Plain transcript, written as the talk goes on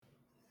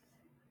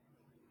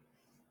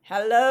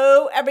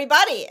Hello,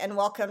 everybody, and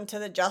welcome to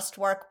the Just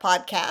Work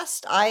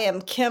podcast. I am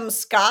Kim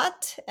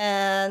Scott,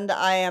 and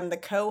I am the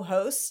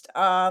co-host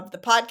of the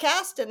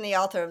podcast and the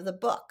author of the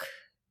book,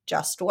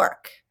 Just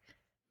Work.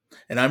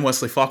 And I'm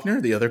Wesley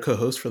Faulkner, the other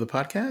co-host for the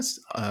podcast,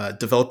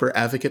 developer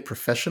advocate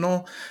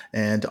professional,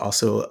 and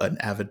also an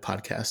avid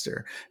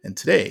podcaster. And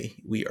today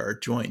we are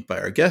joined by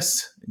our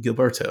guest,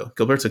 Gilberto.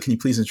 Gilberto, can you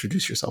please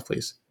introduce yourself,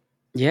 please?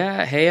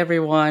 Yeah. Hey,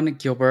 everyone.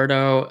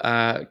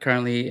 Gilberto,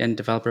 currently in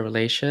developer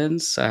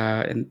relations,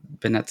 and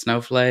been at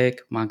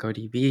Snowflake,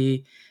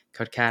 MongoDB,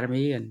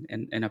 Codecademy,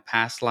 and in a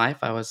past life,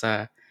 I was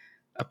a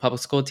public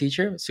school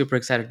teacher. Super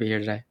excited to be here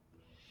today.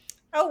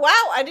 Oh,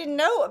 wow. I didn't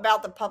know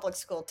about the public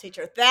school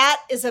teacher.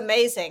 That is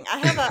amazing.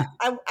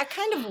 I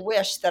kind of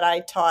wish that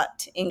I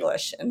taught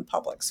English in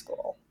public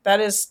school.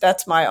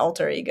 That's my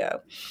alter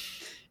ego.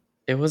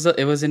 It was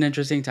an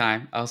interesting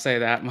time. I'll say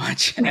that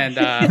much. And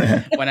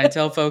when I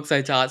tell folks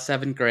I taught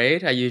 7th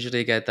grade, I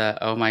usually get the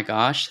 "Oh my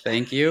gosh,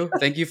 thank you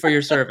for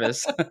your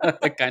service"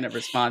 kind of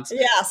response.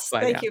 Yes,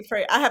 But thank yeah.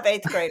 you I have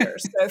 8th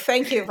graders, so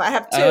thank you. I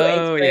have two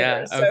Oh 8th yeah.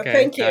 graders, so Okay.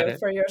 thank Got you it.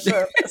 for your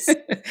service.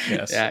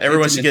 Yes, Yeah,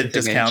 everyone it's an should get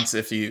interesting discounts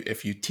age.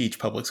 if you teach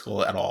public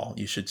school at all.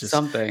 You should just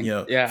Something.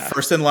 Yeah.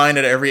 first in line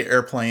at every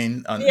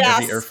airplane on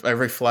Yes,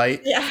 every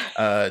flight. yeah,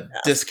 yes.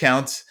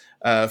 Discount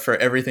for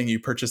everything you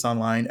purchase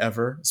online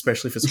ever,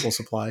 especially for school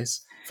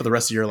supplies for the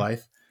rest of your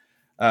life.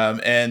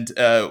 And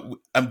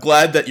I'm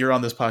glad that you're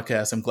on this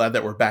podcast. I'm glad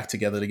that we're back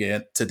together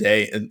again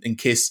today. In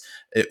case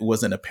it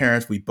wasn't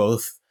apparent, we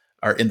both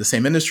are in the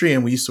same industry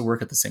and we used to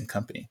work at the same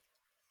company.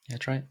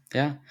 That's right.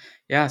 Yeah.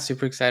 Yeah.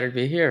 Super excited to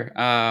be here.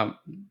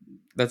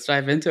 Let's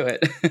dive into it.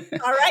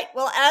 All right.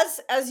 Well,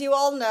 as you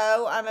all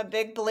know, I'm a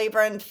big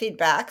believer in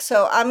feedback.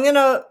 So I'm going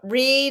to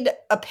read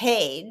a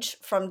page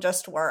from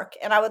Just Work,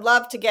 and I would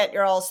love to get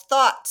your all's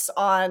thoughts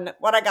on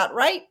what I got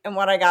right and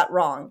what I got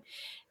wrong.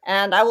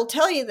 And I will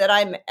tell you that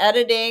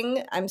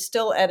I'm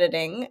still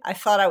editing. I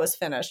thought I was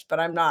finished, but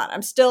I'm not.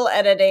 I'm still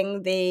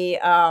editing the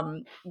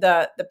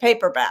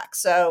paperback.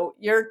 So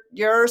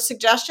your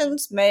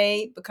suggestions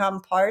may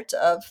become part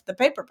of the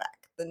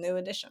paperback, the new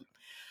edition.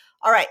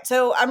 All right,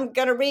 so I'm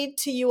going to read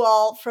to you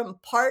all from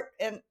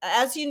and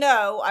as you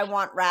know, I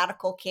want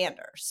radical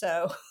candor,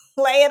 so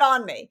lay it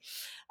on me.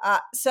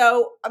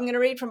 So I'm going to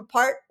read from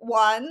part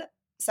 1,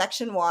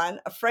 section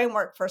 1, a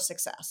framework for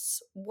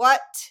success.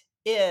 What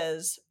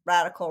is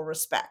radical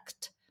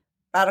respect?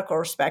 Radical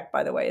respect,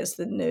 by the way, is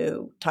the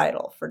new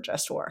title for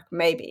Just Work.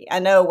 Maybe. I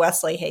know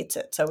Wesley hates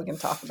it, so we can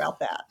talk about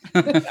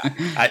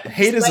that.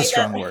 Hate is a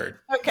strong word.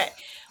 Okay.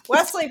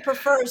 Wesley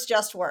prefers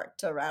Just Work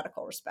to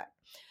radical respect.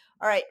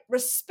 All right.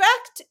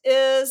 Respect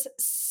is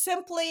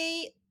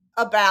simply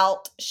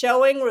about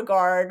showing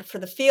regard for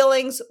the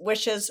feelings,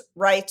 wishes,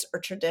 rights,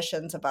 or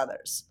traditions of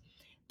others.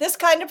 This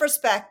kind of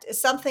respect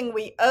is something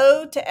we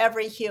owe to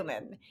every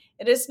human.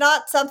 It is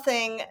not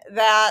something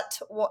that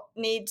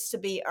needs to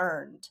be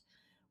earned.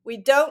 We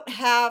don't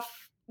have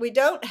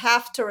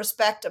to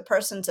respect a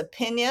person's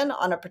opinion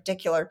on a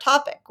particular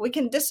topic. We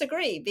can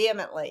disagree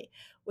vehemently.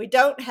 We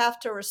don't have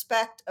to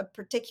respect a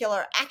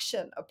particular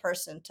action a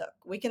person took.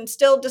 We can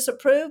still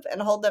disapprove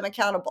and hold them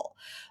accountable.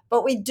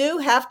 But we do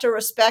have to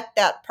respect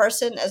that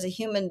person as a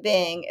human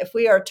being if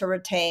we are to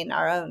retain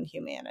our own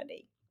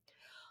humanity.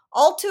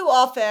 All too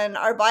often,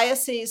 our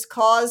biases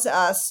cause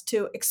us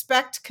to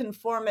expect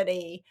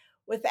conformity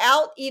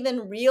without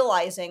even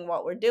realizing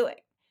what we're doing.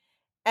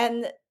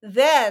 And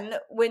then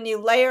when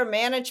you layer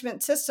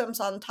management systems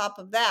on top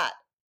of that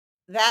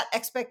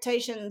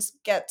expectations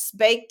gets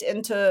baked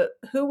into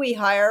who we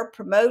hire,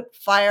 promote,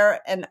 fire,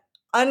 and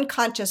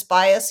unconscious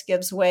bias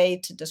gives way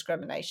to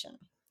discrimination.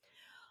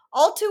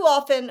 All too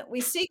often,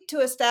 we seek to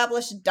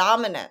establish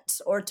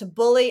dominance or to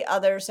bully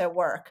others at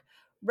work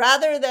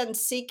rather than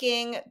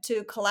seeking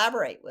to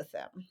collaborate with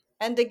them.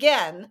 And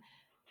again,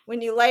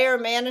 when you layer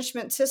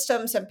management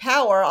systems and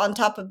power on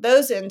top of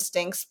those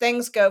instincts,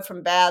 things go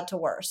from bad to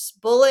worse.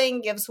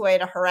 Bullying gives way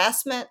to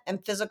harassment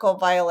and physical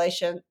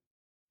violations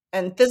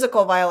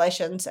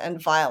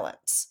and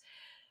violence.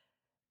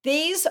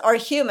 These are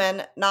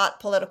human, not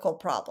political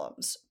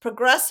problems.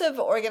 Progressive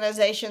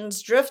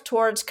organizations drift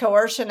towards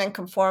coercion and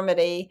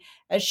conformity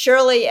as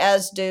surely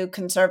as do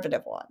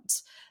conservative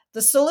ones.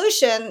 The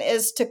solution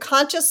is to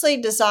consciously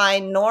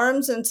design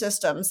norms and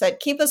systems that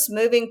keep us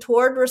moving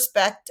toward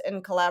respect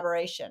and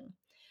collaboration.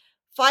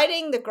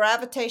 Fighting the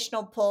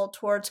gravitational pull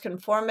towards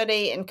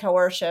conformity and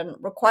coercion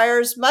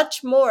requires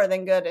much more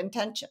than good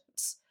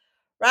intentions.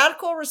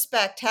 Radical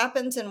respect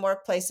happens in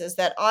workplaces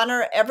that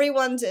honor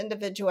everyone's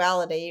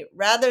individuality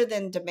rather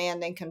than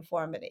demanding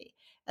conformity,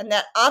 and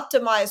that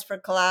optimize for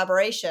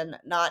collaboration,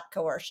 not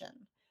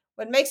coercion.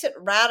 What makes it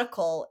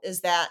radical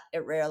is that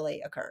it rarely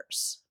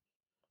occurs.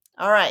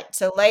 All right,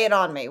 so lay it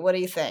on me. What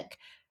do you think?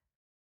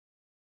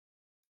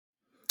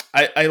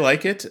 I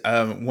like it.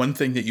 One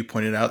thing that you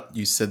pointed out,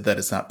 you said that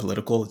it's not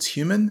political, it's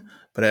human,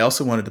 but I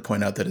also wanted to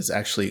point out that it's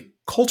actually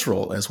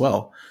cultural as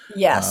well.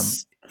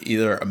 Yes.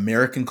 either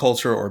American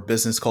culture or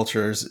business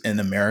cultures in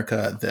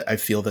America, that I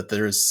feel that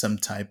there is some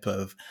type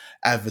of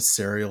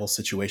adversarial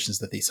situations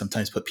that they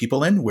sometimes put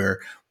people in, where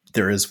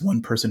there is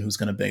one person who's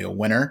going to be a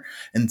winner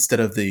instead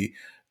of the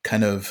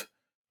kind of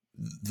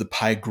the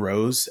pie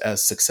grows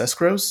as success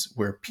grows,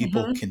 where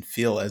people Mm-hmm. can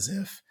feel as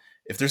if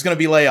there's going to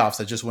be layoffs,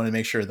 I just want to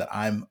make sure that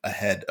I'm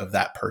ahead of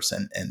that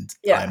person, and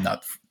Yeah.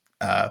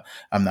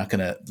 I'm not going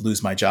to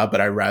lose my job,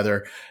 but I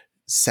rather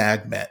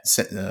sandbag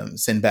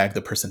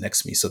the person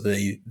next to me, so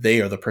they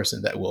are the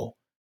person that will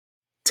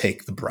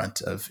take the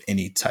brunt of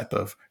any type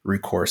of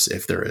recourse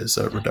if there is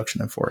a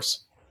reduction in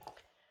force.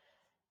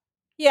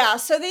 Yeah,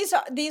 so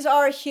these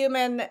are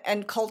human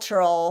and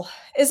cultural.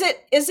 Is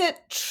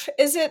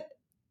it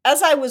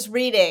as I was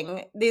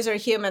reading, these are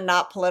human,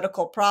 not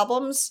political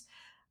problems.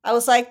 I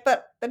was like,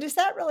 but is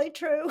that really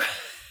true?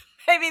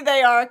 Maybe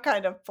they are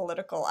kind of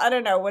political. I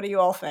don't know. What do you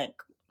all think?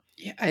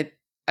 Yeah,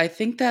 I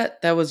think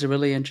that that was a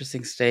really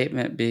interesting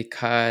statement,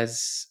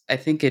 because I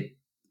think it,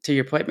 to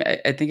your point,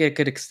 I think it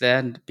could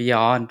extend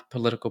beyond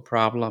political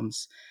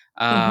problems,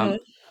 Hmm.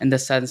 in the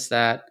sense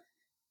that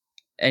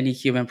any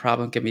human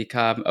problem can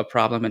become a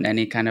problem in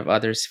any kind of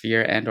other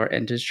sphere and or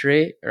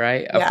industry,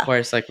 right? Of Yeah.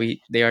 course, like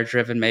they are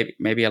driven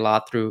maybe a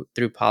lot through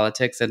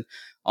politics, and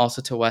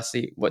also to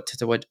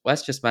what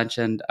Wes just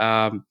mentioned,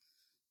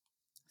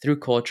 through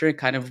culture,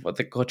 kind of what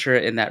the culture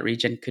in that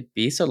region could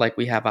be. So like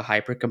we have a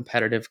hyper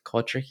competitive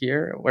culture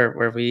here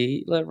where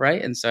we live,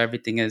 right? And so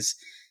everything is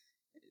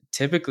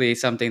typically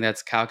something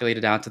that's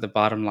calculated down to the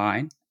bottom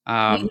line.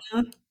 Hmm.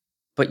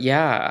 But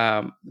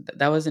yeah,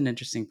 that was an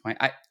interesting point.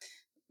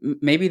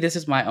 Maybe this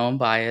is my own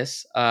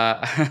bias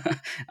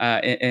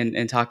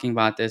in talking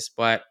about this,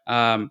 but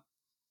I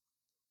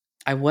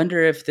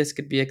wonder if this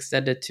could be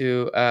extended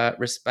to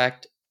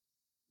respect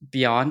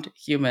beyond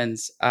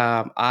humans.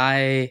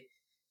 I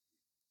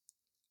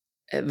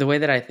The way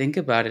that I think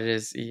about it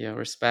is,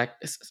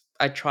 respect.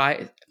 I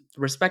try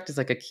Respect is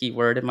like a key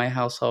word in my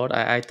household.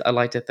 I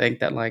like to think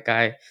that like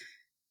I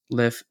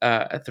live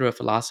through a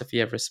philosophy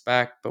of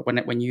respect. But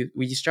when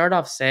you start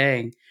off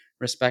saying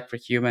respect for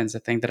humans, the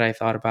thing that I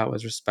thought about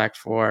was respect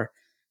for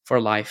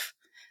life,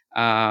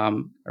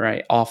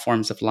 right? All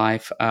forms of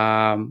life,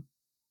 the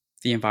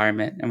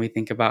environment, and we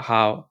think about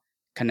how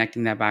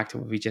connecting that back to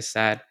what we just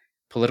said,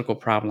 political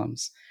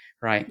problems,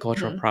 right?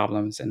 Cultural Hmm.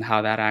 problems, and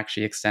how that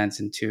actually extends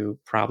into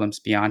problems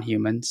beyond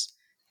humans.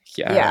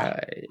 Yeah. Uh,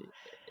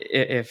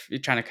 if you're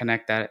trying to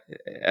connect that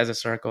as a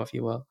circle, if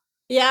you will.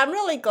 Yeah, I'm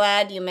really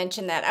glad you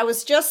mentioned that. I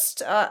was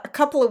just a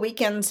couple of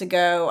weekends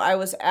ago, I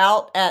was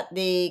out at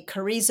the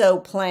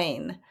Carrizo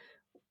Plain,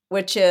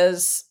 which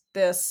is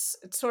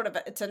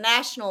it's a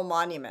national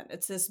monument.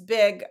 It's this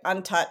big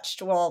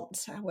untouched, well,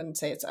 I wouldn't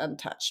say it's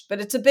untouched, but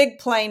it's a big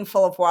plain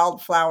full of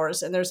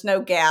wildflowers, and there's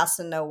no gas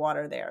and no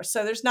water there.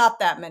 So there's not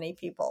that many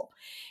people.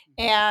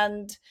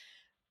 And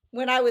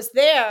when I was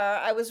there,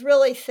 I was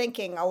really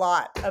thinking a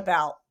lot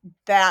about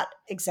that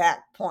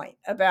exact point,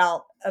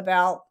 about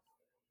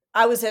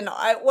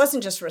it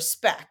wasn't just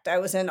respect. I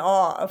was in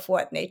awe of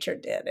what nature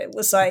did. It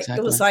was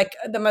Exactly. like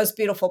the most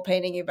beautiful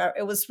painting you've ever.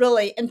 It was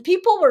really, and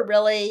people were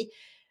really,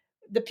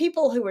 the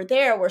people who were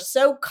there were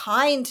so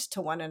kind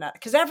to one another,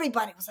 because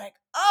everybody was like,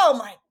 "Oh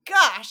my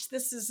gosh,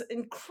 this is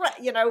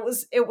incredible!"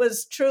 It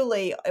was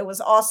truly, it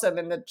was awesome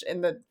in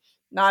the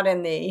not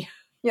in the,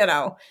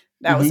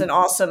 that was an Hmm.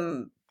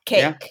 awesome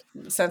Yeah. cake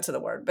sense of the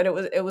word, but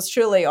it was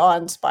truly awe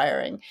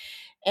inspiring.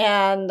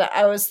 And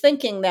I was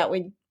thinking that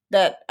we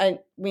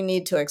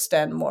need to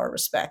extend more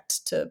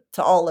respect to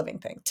all living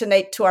things,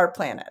 to our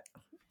planet.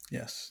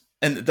 Yes.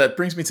 And that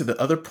brings me to the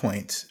other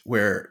point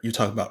where you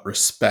talk about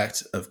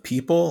respect of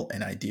people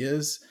and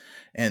ideas,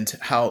 and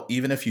how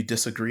even if you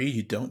disagree,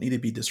 you don't need to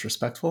be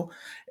disrespectful.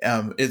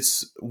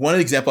 It's one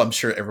example, I'm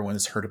sure everyone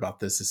has heard about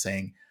this, is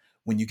saying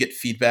when you get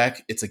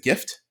feedback, it's a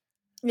gift,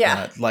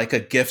 Yeah. like a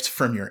gift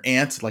from your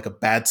aunt, like a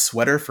bad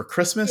sweater for Yeah.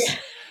 Christmas.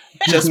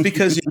 Just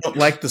because you don't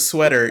like the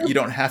sweater, you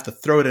don't have to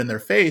throw it in their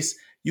face.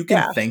 You can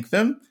Yeah. thank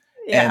them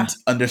Yeah. and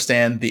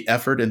understand the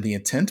effort and the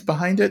intent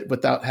behind it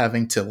without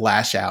having to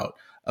lash out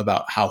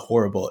about how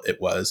horrible it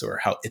was or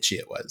how itchy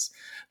it was.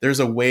 There's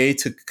a way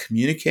to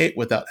communicate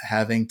without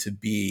having to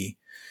be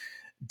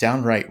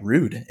downright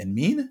rude and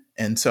mean.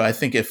 And so I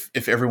think if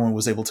everyone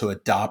was able to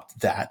adopt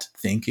that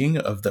thinking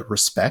of the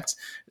respect,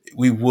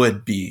 we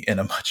would be in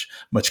a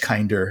much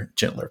kinder,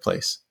 gentler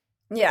place.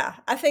 Yeah,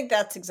 I think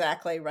that's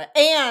exactly right.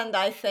 And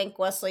I think,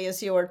 Wesley,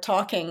 as you were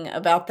talking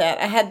about that,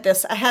 I had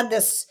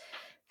this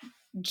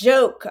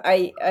joke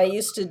I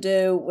used to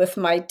do with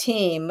my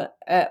team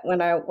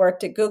when I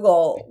worked at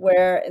Google,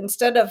 where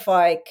instead of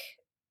like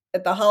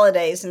at the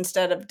holidays,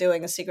 instead of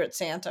doing a Secret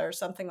Santa or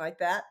something like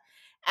that,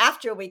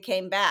 after we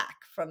came back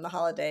from the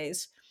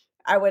holidays,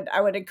 I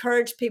would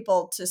encourage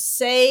people to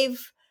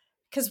save,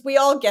 because we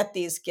all get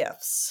these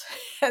gifts,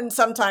 and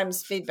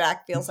sometimes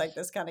feedback feels like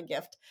this kind of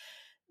gift.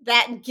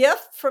 That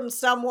gift from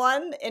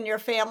someone in your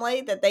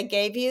family that they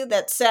gave you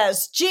that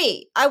says,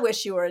 "Gee, I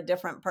wish you were a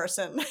different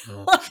person."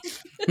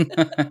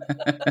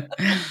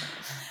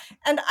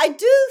 And I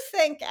do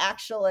think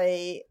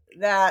actually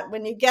that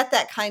when you get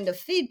that kind of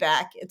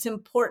feedback, it's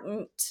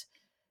important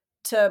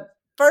to,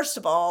 first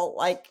of all,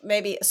 like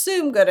maybe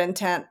assume good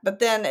intent, but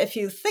then if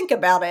you think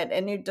about it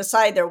and you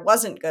decide there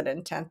wasn't good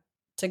intent,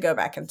 to go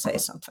back and say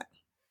something.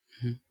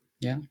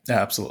 Yeah,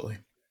 absolutely.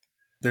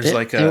 There's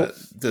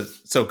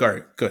so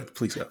Gary, go ahead,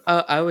 please go.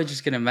 I was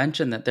just going to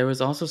mention that there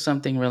was also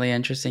something really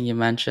interesting you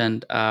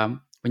mentioned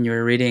when you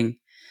were reading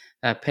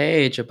that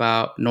page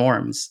about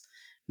norms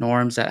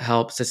that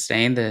help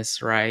sustain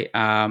this, right?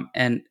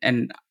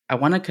 And I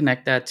want to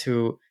connect that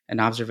to an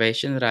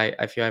observation that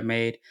I feel I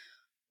made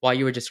while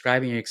you were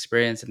describing your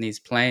experience in these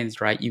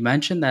planes, right? You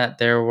mentioned that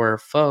there were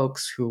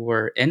folks who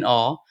were in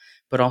awe,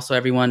 but also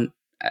everyone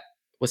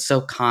was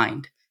so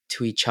kind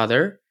to each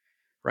other,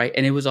 right?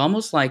 And it was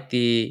almost like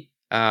the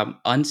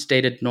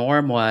unstated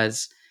norm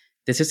was,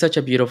 this is such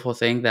a beautiful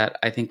thing that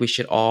I think we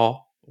should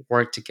all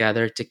work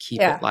together to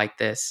keep it like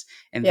this.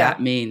 And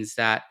that means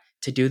that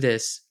to do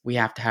this, we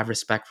have to have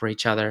respect for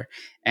each other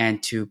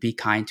and to be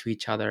kind to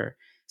each other.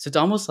 So it's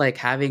almost like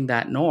having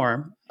that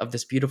norm of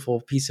this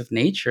beautiful piece of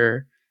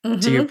nature,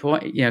 to your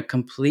point,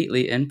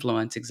 completely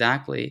influence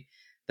exactly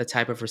the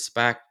type of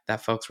respect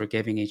that folks were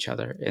giving each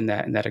other in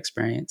that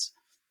experience.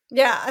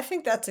 Yeah, I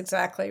think that's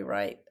exactly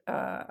right.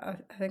 I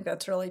think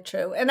that's really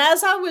true. And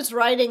as I was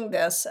writing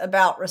this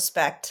about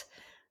respect,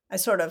 I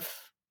sort of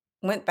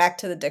went back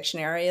to the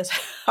dictionary, as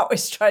I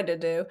always try to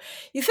do.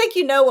 You think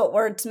you know what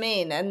words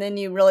mean, and then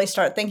you really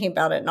start thinking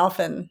about it. And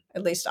often,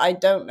 at least I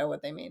don't know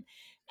what they mean.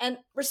 And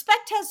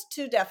respect has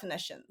two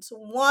definitions.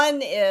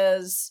 One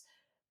is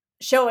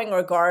showing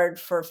regard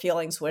for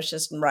feelings,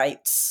 wishes, and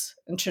rights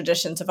and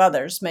traditions of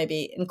others,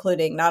 maybe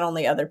including not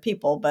only other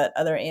people, but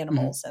other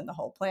animals and the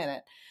whole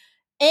planet.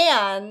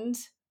 And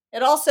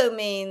it also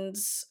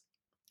means,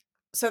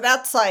 so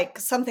that's like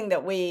something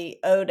that we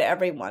owe to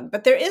everyone.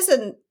 But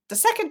the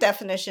second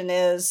definition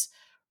is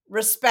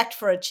respect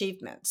for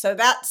achievement. So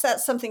that's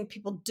something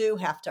people do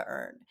have to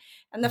earn.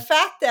 And the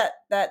fact that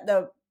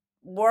the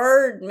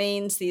word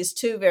means these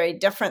two very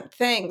different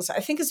things,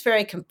 I think is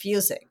very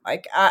confusing.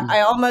 Like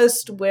I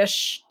almost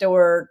wish there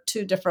were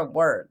two different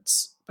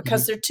words,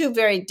 because they're two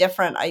very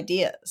different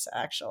ideas,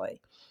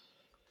 actually.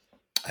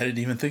 I didn't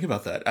even think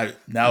about that.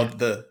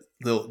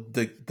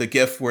 The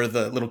gif where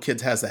the little kid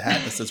has the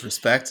hat that says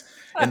respect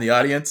in the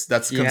audience,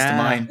 that comes to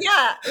mind.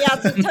 Yeah,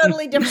 it's a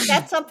totally different,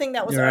 that's something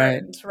that was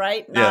earned,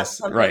 right? Not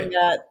something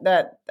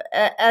that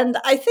and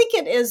I think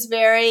it is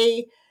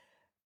very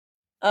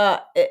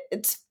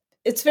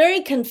it's very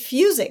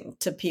confusing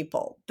to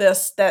people,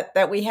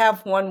 that we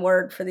have one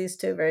word for these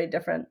two very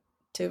different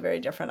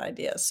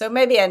ideas. So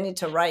maybe I need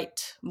to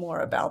write more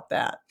about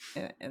that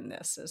in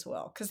this as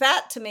well, because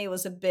that to me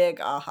was a big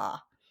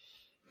aha.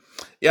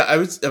 Yeah, I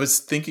was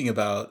thinking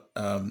about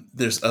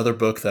there's other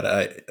book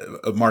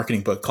a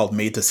marketing book called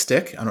Made to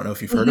Stick. I don't know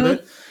if you've heard of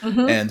it.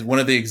 And one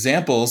of the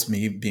examples,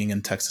 me being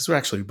in Texas, or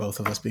actually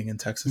both of us being in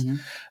Texas,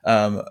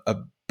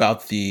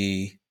 about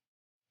the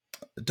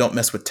Don't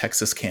Mess with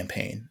Texas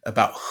campaign,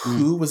 about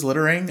who was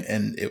littering,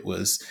 and it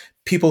was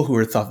people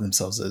who thought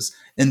themselves as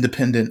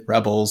independent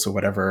rebels or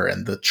whatever,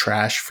 and the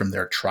trash from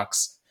their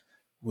trucks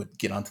would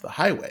get onto the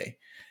highway.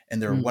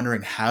 And they're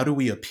wondering, how do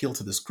we appeal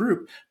to this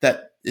group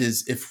that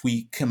is, if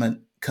we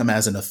come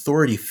as an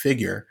authority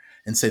figure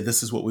and say,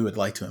 this is what we would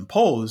like to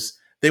impose,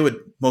 they would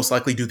most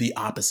likely do the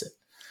opposite.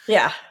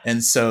 Yeah.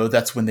 And so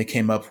that's when they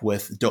came up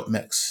with Don't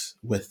Mix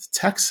with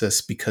Texas,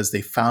 because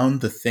they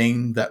found the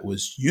thing that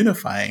was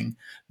unifying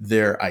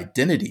their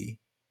identity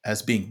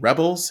as being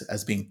rebels,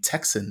 as being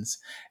Texans,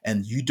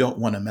 and you don't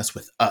want to mess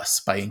with us,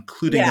 by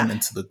including them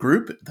into the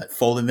group, that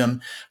folding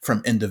them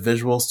from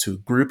individuals to a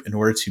group in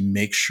order to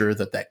make sure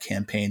that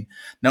campaign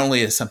not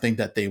only is something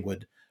that they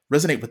would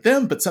resonate with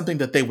them, but something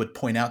that they would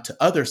point out to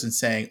others and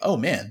saying, oh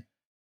man,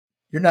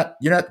 you're not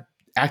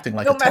acting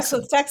like don't a Texan.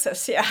 Mess with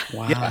Texas. Yeah.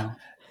 Wow. Yeah.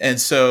 And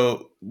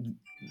so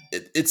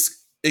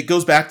it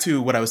goes back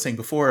to what I was saying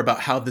before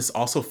about how this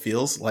also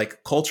feels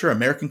like culture,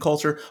 American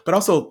culture, but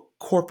also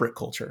corporate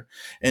culture.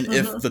 And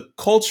if the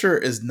culture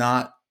is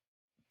not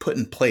put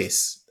in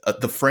place,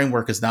 the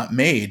framework is not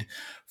made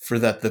for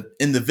that, the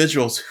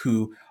individuals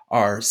who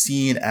are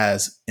seen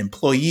as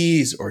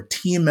employees or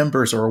team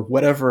members or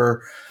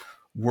whatever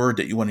word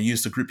that you want to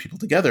use to group people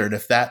together, and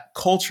if that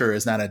culture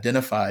is not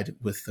identified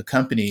with the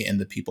company and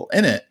the people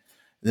in it,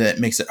 then it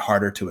makes it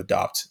harder to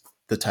adopt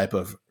the type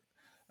of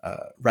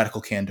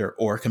radical candor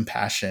or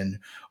compassion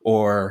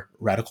or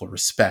radical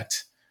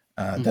respect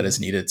that is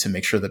needed to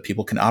make sure that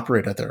people can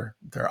operate at their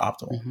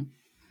optimal.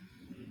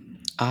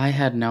 I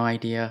had no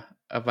idea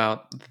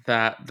about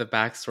the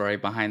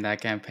backstory behind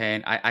that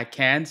campaign. I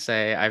can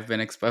say I've been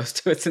exposed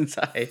to it since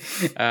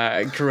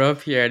I grew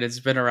up here, and it's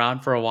been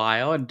around for a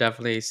while, and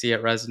definitely see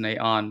it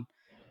resonate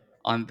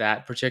on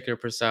that particular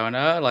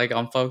persona. Like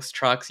on folks'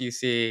 trucks, you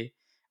see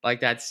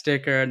like that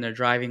sticker, and they're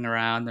driving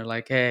around. They're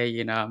like,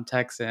 "Hey, I'm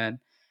Texan."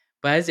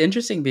 But it's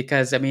interesting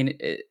because I mean,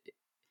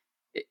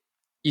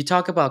 you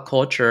talk about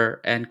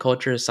culture, and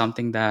culture is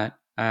something that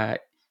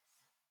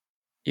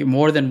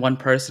more than one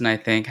person, I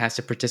think, has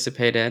to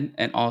participate in,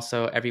 and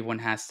also everyone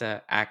has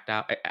to act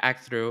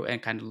through,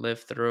 and kind of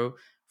live through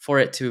for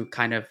it to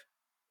kind of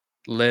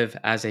live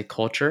as a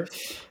culture.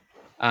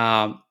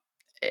 And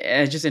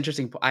it's just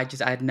interesting.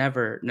 I'd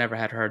never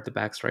had heard the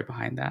backstory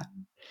behind that.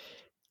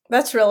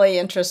 That's really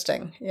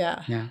interesting.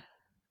 Yeah. Yeah.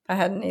 I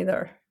hadn't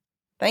either.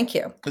 Thank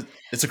you.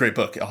 It's a great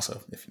book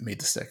also, if Made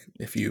to Stick,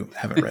 if you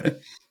haven't read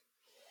it.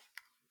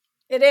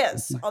 It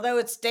is, although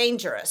it's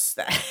dangerous.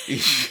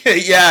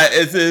 Yeah,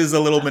 it is a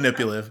little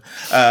manipulative.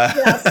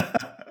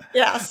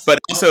 Yes. But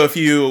also, if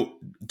you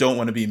don't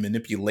want to be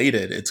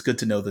manipulated, it's good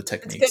to know the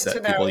techniques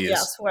that people use.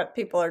 Yes, what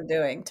people are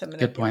doing to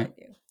manipulate Good point.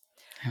 you.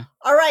 Yeah.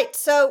 All right.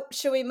 So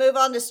should we move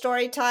on to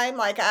story time?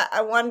 Like,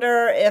 I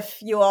wonder if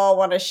you all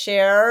want to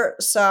share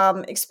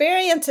some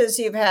experiences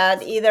you've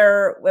had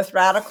either with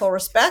radical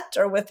respect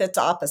or with its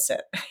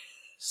opposite.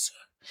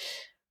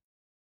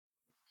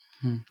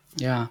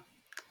 Yeah.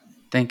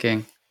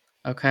 Thinking.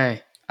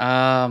 Okay.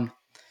 I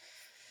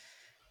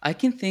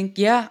can think,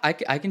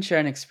 I can share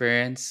an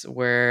experience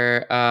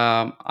where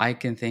I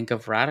can think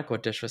of radical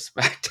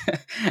disrespect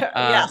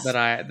Yes. that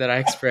I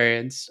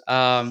experienced.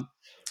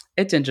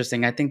 It's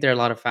interesting. I think there are a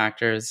lot of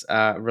factors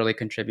really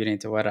contributing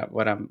to what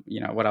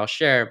I'll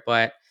share.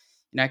 But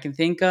I can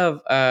think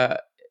of a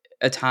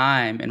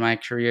time in my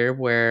career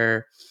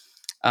where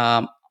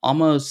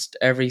almost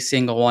every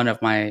single one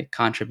of my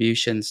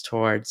contributions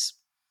towards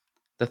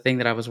the thing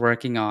that I was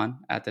working on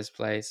at this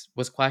place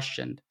was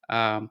questioned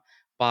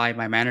by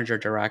my manager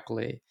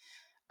directly.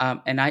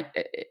 And I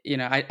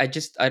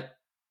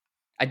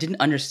didn't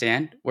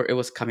understand where it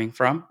was coming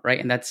from, right?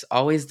 And that's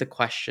always the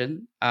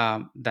question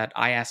that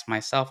I ask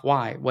myself: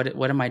 why?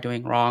 What am I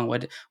doing wrong?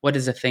 What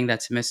is the thing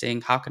that's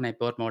missing? How can I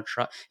build more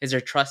trust? Is there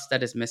trust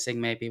that is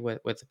missing, maybe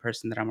with the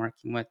person that I'm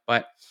working with?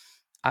 But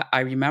I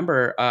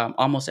remember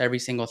almost every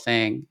single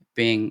thing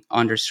being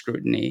under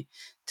scrutiny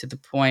to the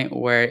point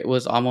where it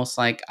was almost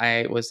like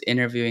I was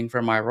interviewing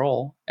for my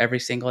role every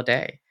single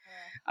day.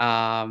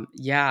 And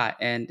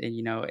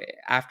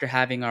after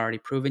having already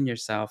proven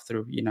yourself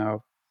through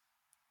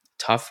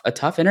a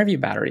tough interview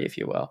battery, if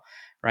you will,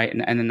 right,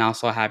 and then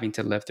also having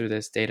to live through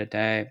this day to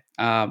day,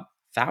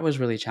 that was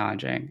really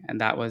challenging,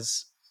 and that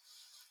was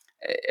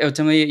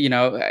ultimately,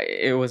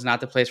 it was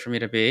not the place for me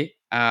to be.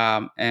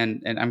 And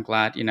I'm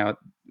glad,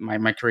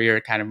 my career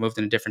kind of moved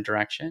in a different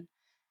direction.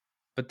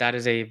 But that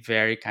is a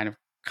very kind of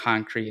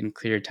concrete and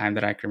clear time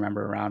that I can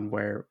remember around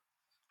where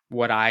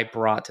what I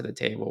brought to the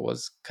table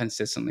was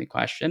consistently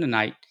questioned, and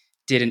I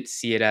didn't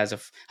see it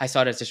I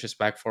saw it as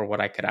disrespect for what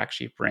I could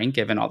actually bring,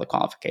 given all the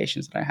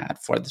qualifications that I had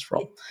for this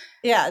role.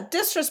 Yeah,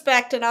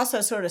 disrespect, and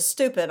also sort of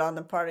stupid on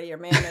the part of your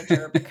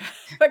manager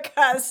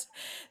because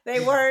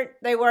they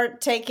weren't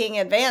taking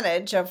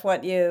advantage of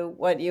what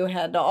you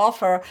had to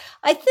offer.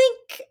 I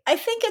think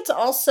it's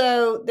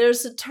also,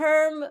 there's a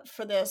term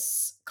for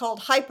this called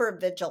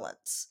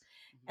hypervigilance,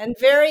 and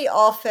very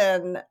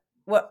often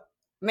what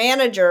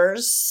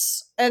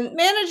managers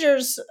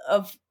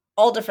of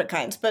all different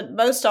kinds, but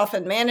most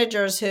often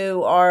managers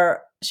who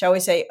are, shall we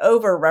say,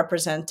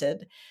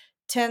 overrepresented,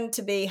 tend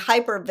to be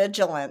hyper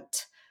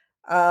vigilant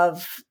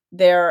of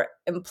their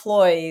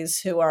employees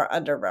who are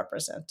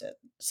underrepresented.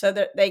 So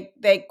that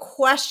they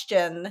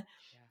question,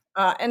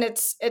 and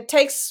it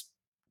takes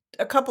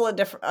a couple of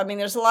different. I mean,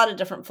 there's a lot of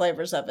different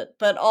flavors of it,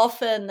 but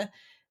often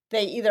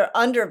they either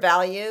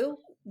undervalue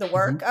the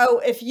work. Mm-hmm.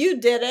 Oh, if you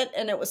did it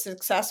and it was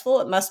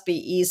successful, it must be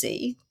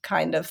easy,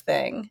 kind of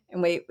thing.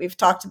 And we've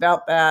talked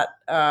about that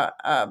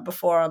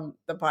before on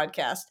the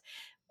podcast.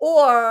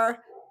 Or,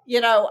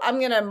 I'm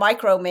going to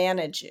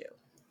micromanage you.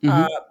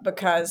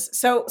 Because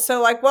so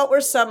like, what were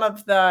some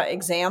of the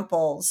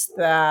examples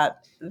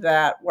that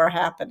were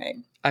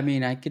happening? I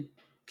mean,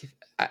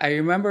 I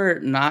remember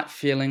not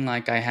feeling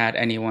like I had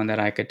anyone that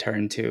I could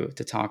turn to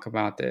talk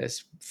about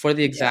this for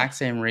the exact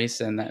same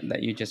reason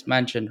that you just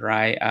mentioned,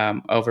 right?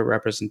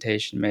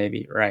 Overrepresentation,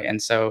 maybe, right?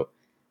 And so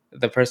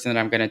the person that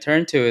I'm going to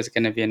turn to is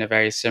going to be in a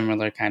very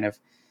similar kind of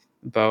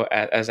boat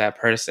as that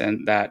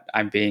person that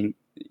I'm being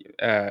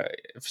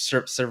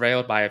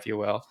surveilled by, if you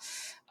will.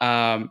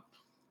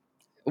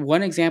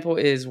 One example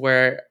is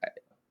where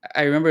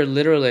I remember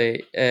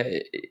literally,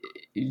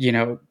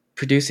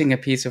 producing a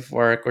piece of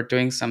work or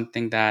doing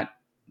something that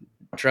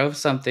drove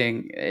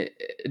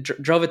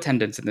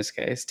attendance, in this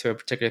case, to a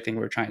particular thing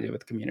we were trying to do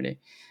with the community,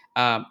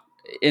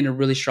 in a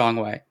really strong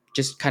way.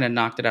 Just kind of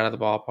knocked it out of the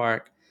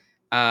ballpark,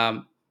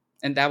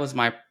 and that was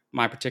my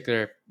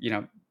particular,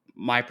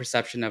 my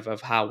perception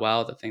of how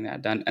well the thing that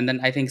I'd done. And then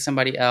I think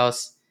somebody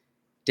else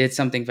did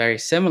something very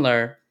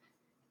similar,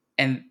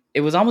 and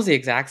it was almost the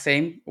exact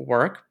same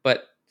work,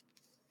 but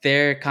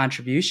their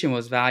contribution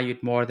was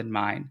valued more than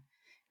mine,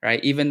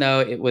 right? Even though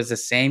it was the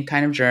same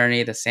kind of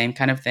journey, the same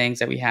kind of things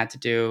that we had to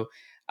do,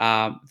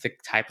 the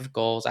type of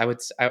goals. I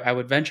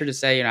would venture to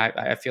say,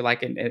 I feel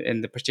like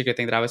in the particular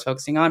thing that I was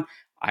focusing on,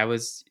 there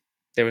was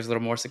a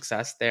little more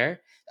success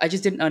there. I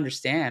just didn't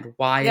understand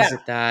why is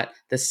it that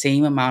the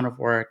same amount of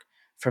work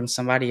from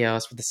somebody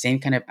else with the same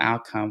kind of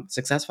outcome,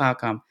 successful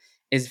outcome,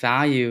 is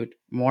valued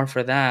more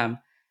for them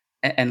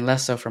and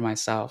less so for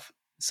myself.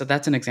 So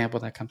that's an example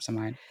that comes to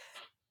mind.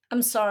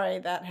 I'm sorry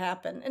that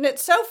happened. And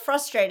it's so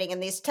frustrating in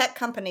these tech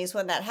companies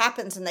when that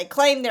happens and they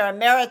claim they're a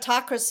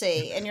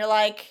meritocracy and you're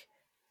like,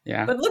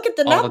 Yeah, but look at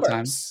the all the time.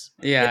 numbers,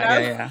 Yeah,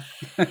 And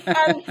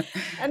yeah.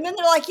 and then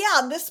they're like,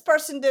 yeah, this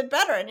person did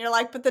better. And you're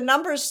like, but the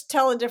numbers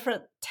tell a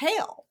different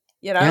tale.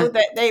 Yeah.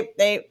 That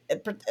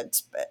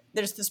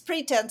there's this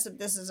pretense that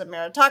this is a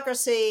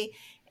meritocracy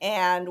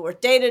and we're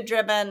data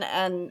driven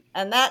and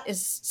that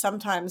is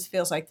sometimes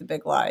feels like the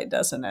big lie,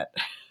 doesn't it?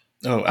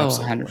 Oh, Oh,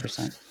 absolutely.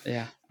 100%.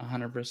 Yeah,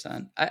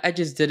 100%. I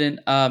just didn't,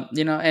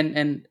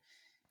 and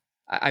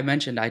I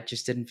mentioned I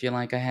just didn't feel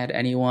like I had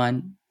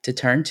anyone to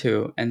turn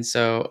to. And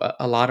so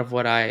a lot of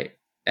what I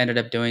ended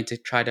up doing to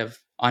try to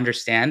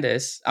understand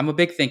this, I'm a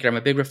big thinker, I'm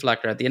a big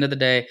reflector. At the end of the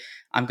day,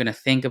 I'm going to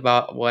think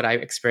about what I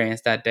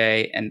experienced that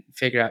day and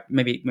figure out,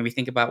 maybe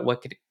think about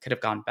what could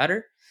have gone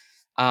better.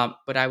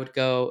 But I would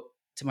go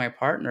to my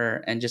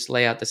partner and just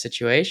lay out the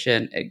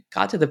situation. It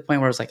got to the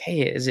point where I was like,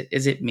 "Hey, is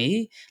it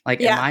me? Like,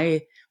 am Yeah.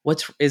 I?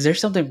 Is there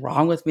something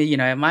wrong with me?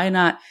 Am I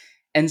not?"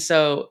 And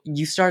so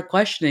you start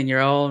questioning your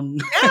own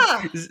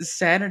Yeah.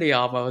 sanity,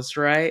 almost,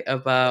 right?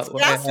 It's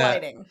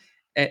gaslighting.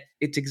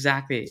 It's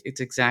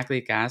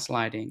exactly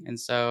gaslighting. And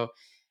so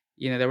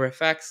there were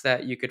effects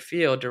that you could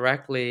feel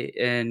directly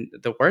in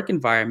the work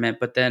environment,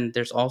 but then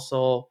there's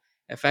also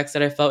effects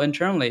that I felt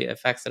internally,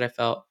 effects that I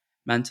felt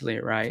mentally,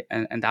 right?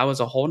 And that was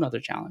a whole nother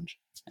challenge.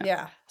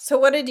 Yeah. So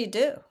what did you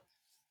do?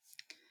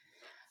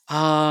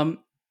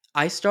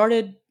 I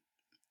started.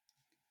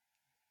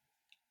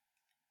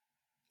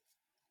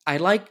 I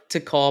like to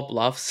call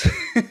bluffs.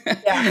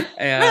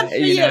 Yeah. Good for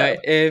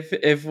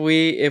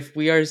you. If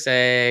we are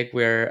saying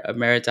we're a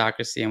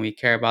meritocracy and we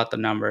care about the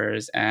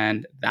numbers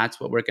and that's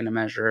what we're going to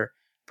measure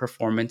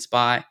performance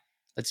by,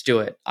 let's do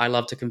it. I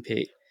love to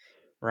compete,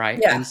 right?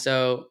 Yeah. And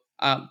so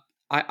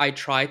I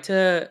try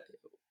to.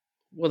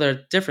 Well, there are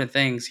different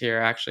things here.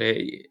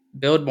 Actually,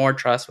 build more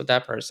trust with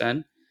that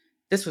person.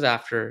 This was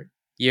after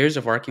years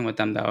of working with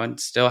them, though, and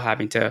still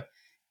having to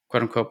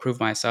quote unquote prove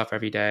myself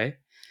every day.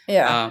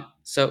 Yeah.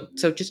 So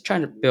just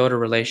trying to build a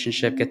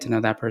relationship, get to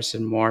know that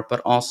person more,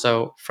 but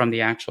also from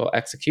the actual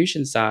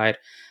execution side,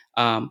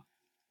 um,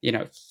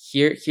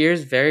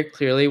 here's very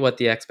clearly what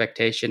the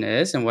expectation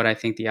is and what I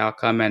think the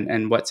outcome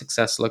and what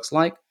success looks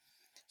like.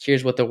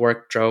 Here's what the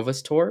work drove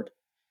us toward.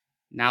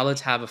 Now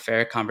let's have a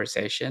fair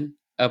conversation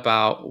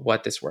about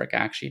what this work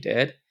actually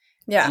did, and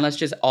Yeah.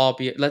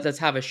 let's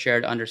have a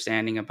shared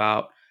understanding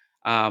about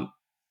um,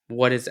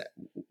 what is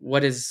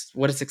what does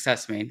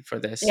success mean for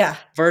this Yeah.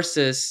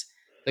 versus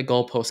the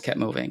goalpost kept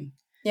moving,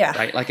 Yeah.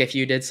 right? Like if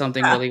you did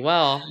something Yeah. really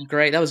well,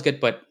 great, that was good,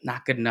 but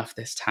not good enough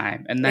this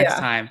time, and next Yeah.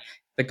 time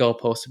the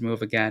goalpost would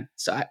move again.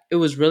 So it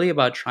was really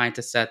about trying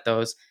to set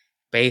those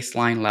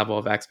baseline level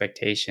of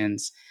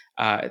expectations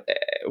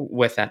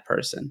with that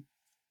person.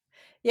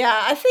 Yeah.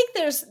 I think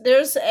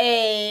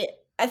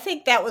I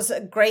think that was a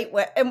great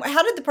way. And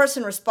how did the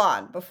person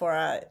respond before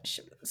I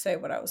say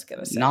what I was going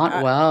to say?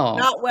 Not well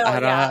Not well.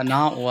 at Yeah. all,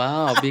 not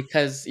well,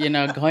 because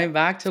going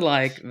back to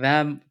like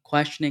them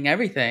questioning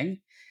everything.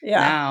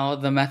 Yeah. Now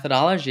the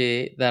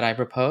methodology that I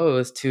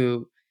propose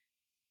to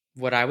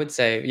what I would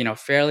say,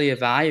 fairly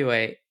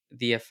evaluate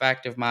the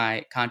effect of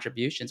my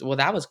contributions, well,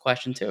 that was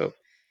questioned too.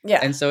 Yeah.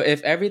 And so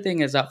if everything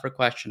is up for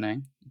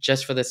questioning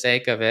just for the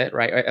sake of it,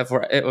 right,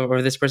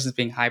 or this person's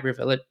being hyper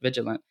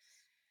vigilant,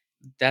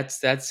 that's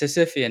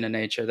Sisyphean in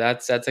nature.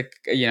 That's a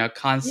You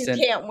constant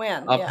can't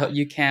win. Yeah. uphill.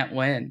 You can't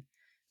win.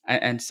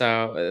 And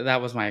so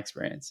that was my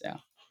experience. Yeah,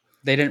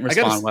 they didn't I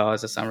gotta respond well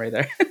as a summary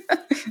there.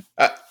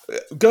 uh,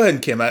 go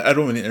ahead, Kim. I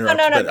don't want to No, interrupt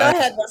no, you, no. but Go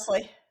ahead,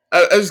 Wesley.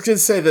 I was going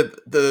to say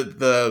that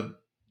the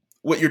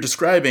what you're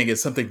describing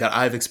is something that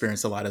I've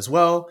experienced a lot as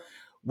well,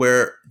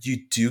 where you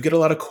do get a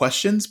lot of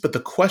questions, but the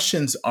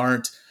questions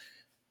aren't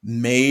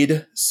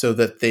made so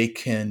that they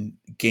can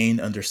gain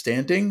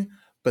understanding,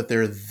 but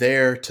they're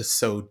there to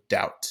sow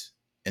doubt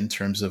in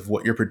terms of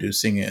what you're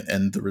producing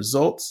and the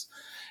results.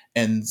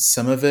 And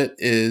some of it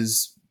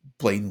is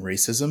blatant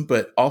racism,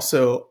 but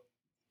also,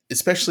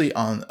 especially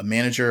on a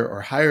manager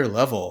or higher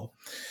level,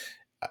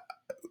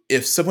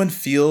 if someone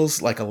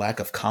feels like a lack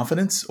of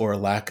confidence or a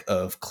lack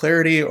of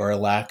clarity or a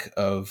lack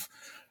of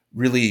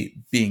really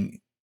being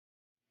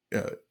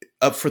uh,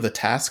 up for the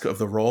task of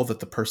the role that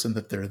the person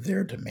that they're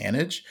there to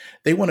manage,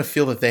 they want to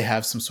feel that they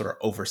have some sort of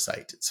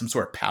oversight, some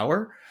sort of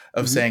power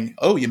of Mhm. saying,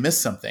 oh, you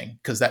missed something,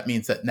 because that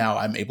means that now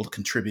I'm able to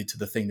contribute to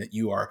the thing that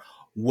you are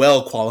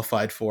well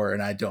qualified for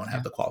and I don't have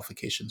Yeah. the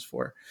qualifications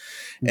for.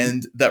 Mhm.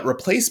 And that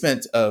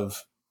replacement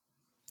of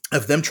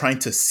them trying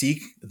to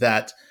seek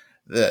that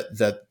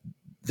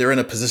they're in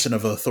a position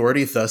of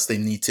authority, thus they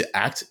need to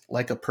act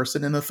like a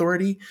person in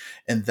authority,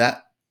 and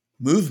that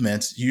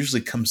movement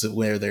usually comes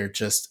where they're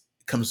just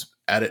comes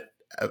at it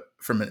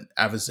from an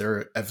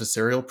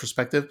adversarial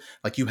perspective.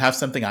 Like, you have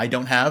something I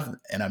don't have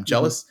and I'm Mhm.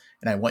 jealous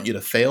and I want you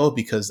to fail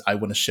because I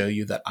want to show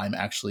you that I'm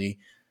actually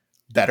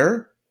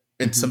better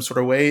in some Mhm. sort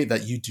of way,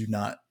 that you do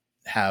not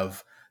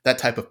have that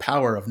type of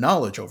power of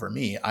knowledge over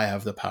me. I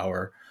have the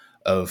power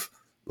of,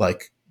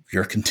 like,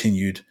 your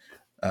continued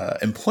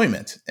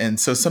employment. And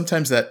so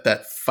sometimes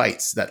that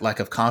fights, that lack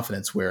of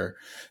confidence, where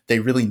they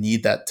really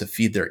need that to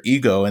feed their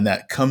ego, and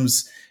that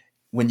comes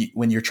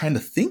when you're trying to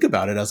think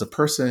about it as a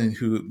person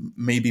who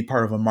may be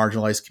part of a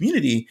marginalized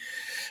community,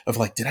 of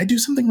like, did I do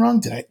something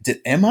wrong?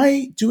 Am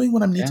I doing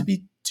what I need to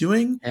be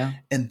doing? Yeah.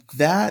 And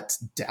that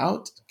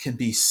doubt can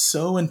be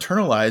so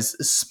internalized,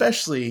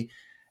 especially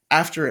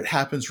after it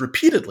happens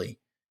repeatedly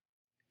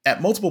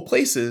at multiple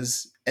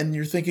places, and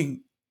you're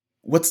thinking,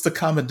 what's the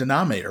common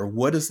denominator?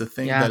 What is the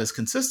thing that is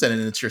consistent?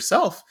 And it's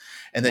yourself.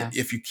 And that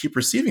if you keep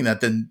receiving that,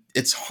 then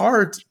it's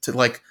hard to,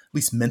 like, at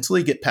least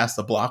mentally get past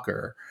the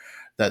blocker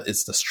that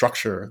it's the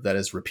structure that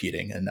is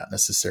repeating, and not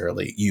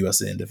necessarily you as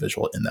an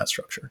individual in that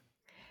structure.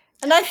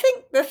 And I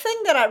think the thing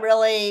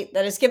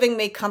that is giving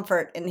me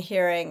comfort in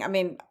hearing, I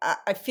mean,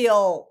 I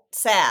feel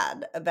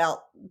sad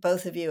about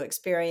both of you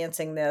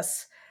experiencing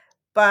this,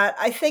 but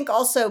I think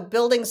also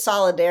building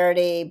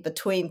solidarity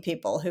between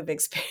people who've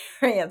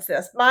experienced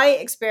this. My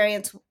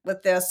experience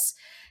with this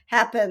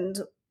happened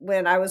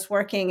when I was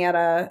working at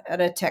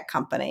a tech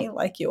company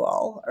like you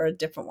all, or a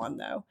different one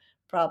though,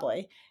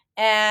 probably.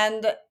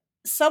 And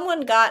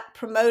someone got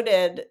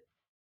promoted,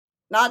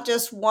 not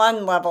just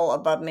one level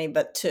above me,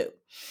 but two.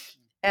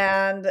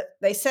 And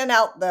they sent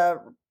out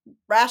the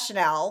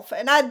rationale,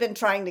 and I'd been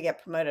trying to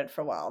get promoted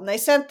for a while. And they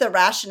sent the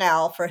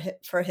rationale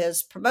for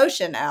his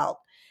promotion out.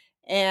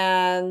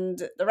 And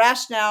the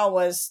rationale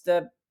was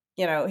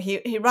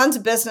he runs a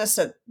business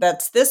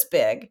that's this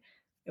big.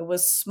 It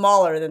was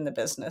smaller than the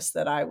business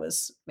that I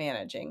was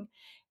managing.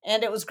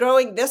 And it was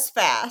growing this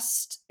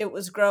fast. It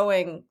was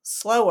growing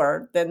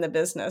slower than the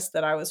business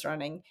that I was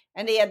running.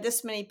 And he had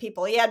this many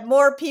people. He had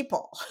more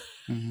people.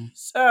 Mm-hmm.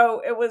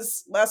 So it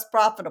was less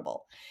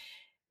profitable.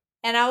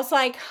 And I was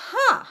like,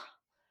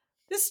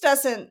 this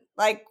doesn't,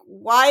 like,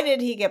 why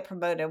did he get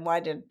promoted? Why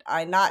did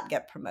I not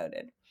get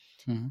promoted?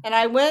 Mm-hmm. And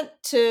I went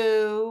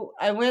to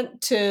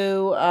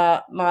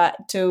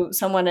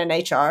someone in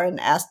HR and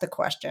asked the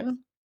question.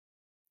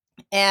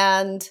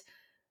 And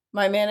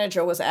my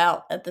manager was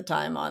out at the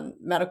time on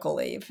medical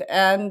leave,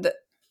 and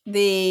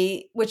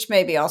which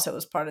maybe also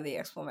was part of the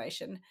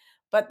explanation.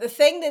 But the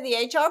thing that the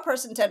HR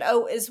person said,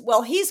 is,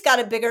 well, he's got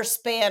a bigger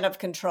span of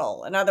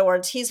control. In other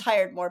words, he's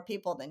hired more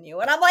people than you.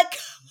 And I'm like,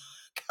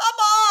 come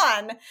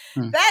on,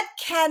 that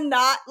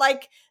cannot,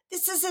 like,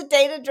 this is a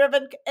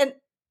data-driven, and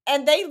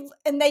they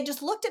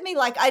just looked at me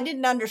like I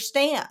didn't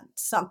understand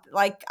something,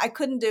 like I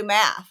couldn't do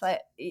math. And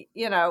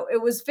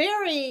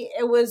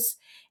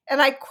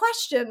I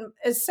questioned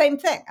the same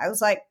thing. I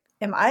was like,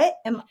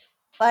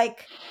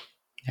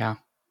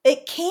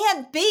 it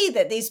can't be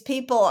that these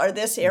people are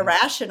this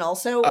irrational.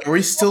 So are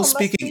we still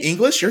speaking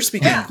English? You're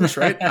speaking English,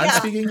 right? I'm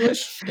speaking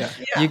English. Yeah.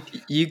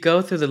 You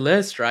go through the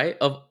list, right,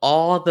 of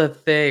all the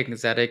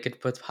things that it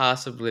could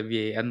possibly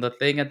be, and the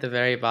thing at the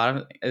very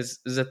bottom is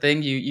a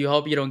thing you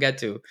hope you don't get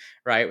to,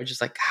 right? Which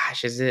is like,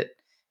 gosh, is it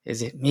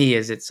me?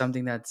 Is it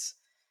something that's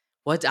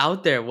what's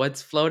out there,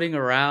 what's floating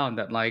around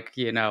that, like,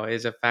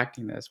 is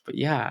affecting this? But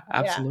yeah,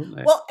 absolutely.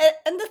 Yeah. Well,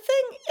 and the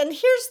thing, and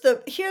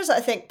here's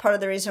I think part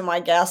of the reason why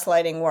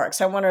gaslighting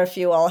works. I wonder if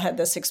you all had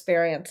this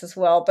experience as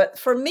well. But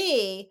for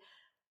me,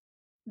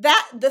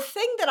 that the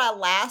thing that I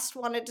last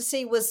wanted to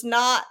see was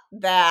not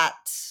that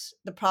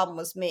the problem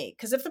was me,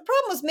 because if the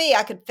problem was me,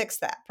 I could fix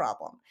that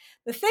problem.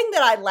 The thing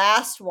that I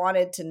last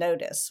wanted to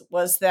notice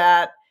was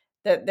that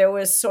there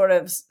was sort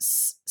of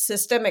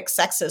systemic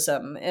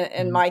sexism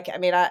in Mike. I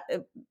mean,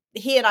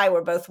 he and I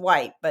were both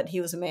white, but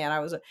he was a man. I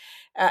was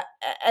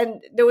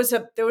and there was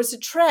a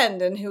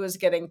trend in who was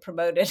getting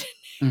promoted,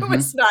 who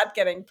was not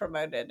getting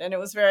promoted, and it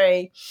was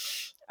very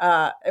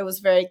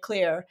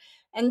clear.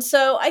 And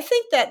so I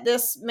think that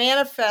this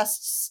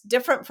manifests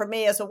different for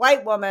me as a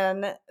white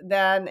woman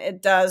than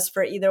it does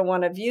for either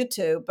one of you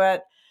two.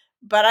 But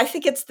I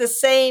think it's the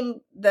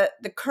same. The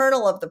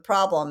kernel of the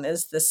problem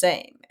is the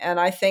same. And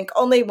I think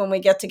only when we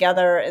get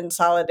together in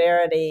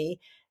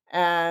solidarity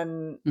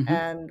and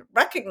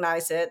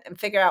recognize it and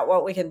figure out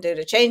what we can do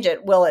to change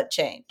it, will it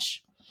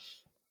change.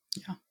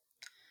 Yeah,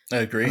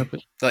 I agree.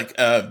 Like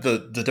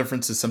the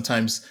difference is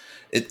sometimes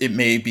it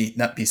may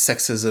not be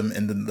sexism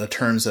in the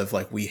terms of,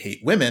 like, we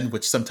hate women,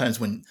 which sometimes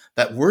when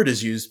that word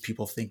is used,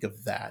 people think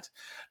of that.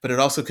 But it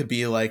also could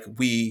be like,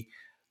 we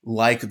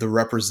like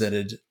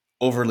the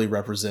overly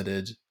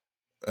represented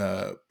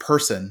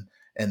person,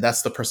 and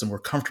that's the person we're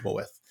comfortable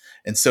with.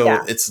 And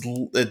so it's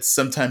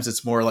sometimes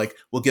it's more like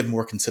we'll give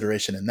more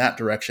consideration in that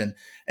direction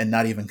and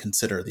not even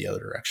consider the other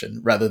direction,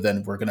 rather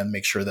than we're going to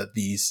make sure that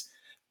these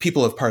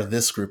people of part of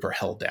this group are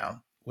held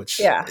down, which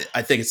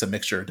I think it's a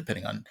mixture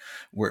depending on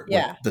what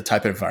the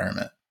type of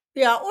environment.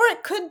 Yeah. Or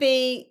it could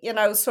be,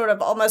 sort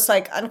of almost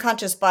like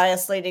unconscious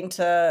bias leading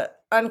to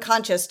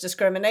unconscious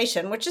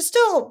discrimination, which is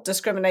still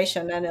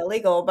discrimination and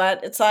illegal.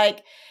 But it's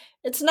like,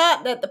 it's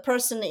not that the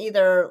person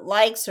either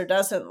likes or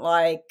doesn't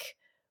like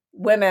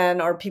women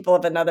or people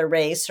of another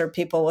race or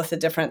people with a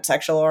different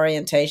sexual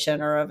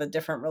orientation or of a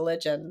different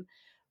religion,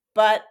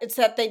 but it's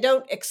that they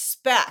don't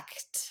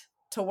expect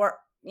to work.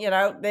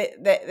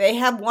 They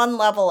have one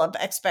level of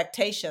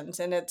expectations,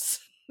 and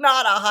it's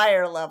not a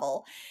higher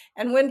level.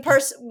 And when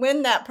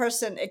that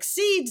person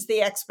exceeds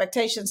the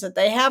expectations that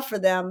they have for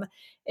them,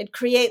 it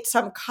creates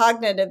some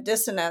cognitive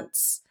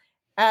dissonance.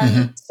 And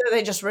Mm-hmm. so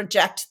they just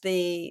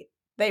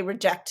they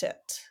reject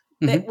it.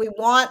 That Mhm.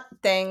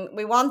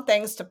 we want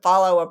things to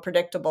follow a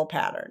predictable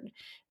pattern.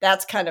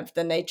 That's kind of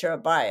the nature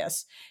of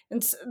bias.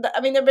 And so,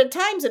 I mean, there have been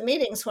times in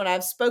meetings when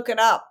I've spoken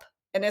up,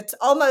 and it's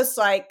almost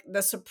like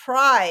the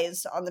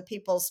surprise on the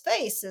people's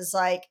face is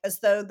like as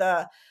though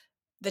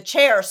the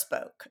chair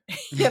spoke,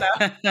 you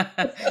know?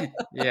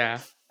 Yeah,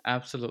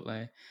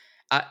 absolutely.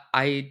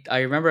 I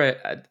remember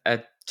a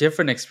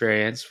different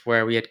experience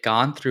where we had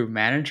gone through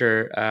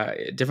manager,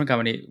 a different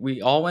company.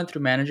 We all went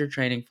through manager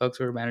training, folks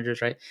who were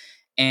managers, right?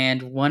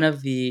 And one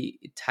of the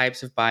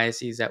types of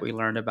biases that we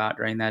learned about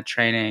during that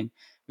training,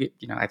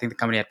 I think the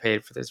company had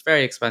paid for this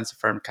very expensive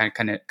firm to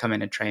kind of come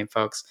in and train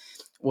folks,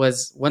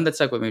 was one that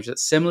stuck with me, which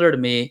is similar to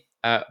me,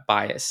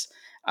 bias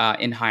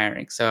in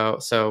hiring. So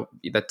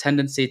the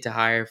tendency to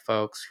hire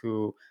folks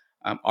who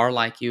are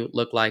like you,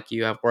 look like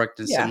you, have worked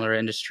in Yeah. similar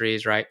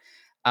industries, right?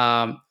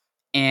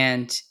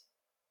 And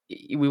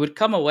we would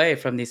come away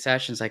from these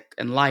sessions like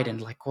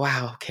enlightened, like,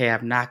 wow, okay,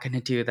 I'm not going to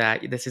do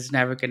that. This is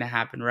never going to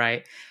happen,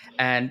 right?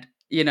 And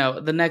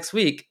the next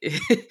week,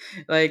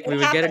 like we It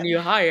would get a happened. new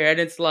hire, and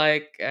it's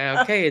like,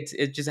 okay,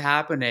 it's just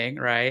happening,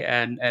 right?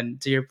 And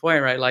to your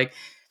point, right, like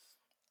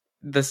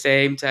the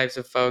same types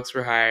of folks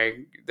were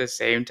hiring the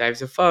same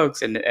types of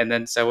folks, and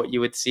then so what you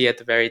would see at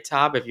the very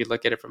top, if you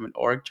look at it from an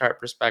org chart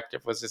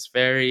perspective, was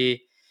it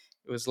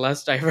was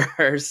less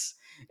diverse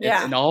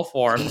Yeah. in all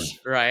forms,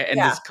 right? And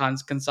Yeah. this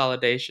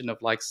consolidation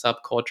of like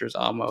subcultures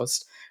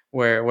almost,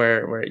 where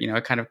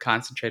it kind of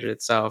concentrated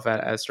itself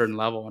at a certain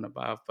level and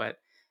above. But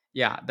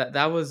yeah,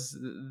 that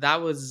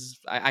was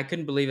I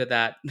couldn't believe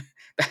that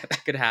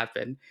could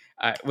happen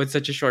with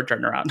such a short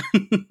turnaround.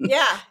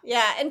 Yeah.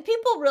 Yeah. And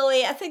people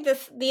really, I think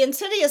the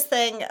insidious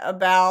thing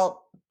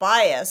about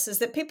bias is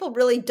that people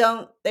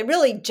they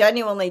really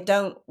genuinely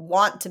don't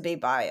want to be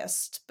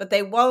biased, but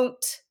they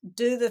won't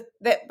do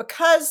that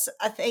because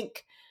I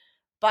think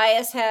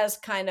bias has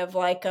kind of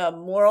like a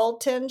moral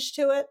tinge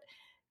to it.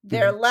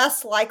 They're Mhm.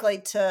 less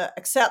likely to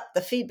accept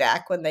the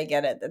feedback when they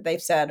get it that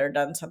they've said or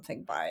done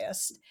something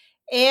biased.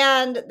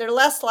 And they're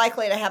less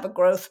likely to have a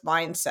growth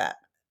mindset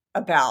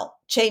about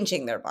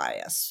changing their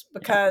bias Yeah.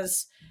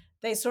 because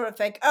they sort of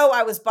think, "Oh,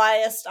 I was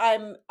biased. I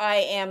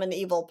am an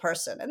evil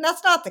person." And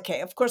that's not the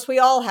case. Of course, we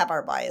all have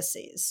our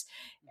biases.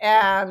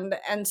 And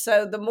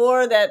so the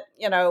more that,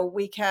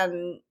 we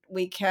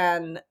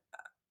can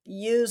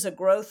use a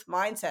growth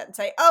mindset and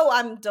say, "Oh,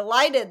 I'm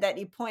delighted that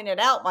you pointed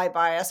out my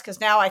bias because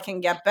now I can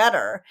get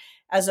better,"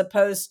 as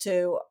opposed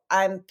to,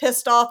 "I'm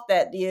pissed off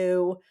that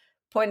you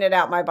pointed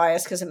out my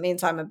bias because it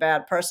means I'm a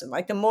bad person."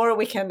 Like the more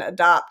we can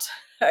adopt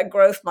a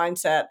growth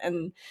mindset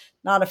and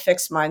not a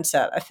fixed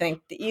mindset, I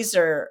think the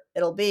easier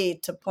it'll be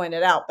to point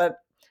it out. But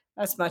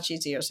that's much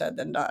easier said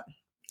than done.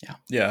 Yeah.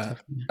 Yeah.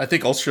 Definitely. I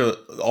think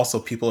also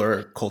people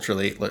are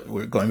culturally, like,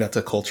 we're going back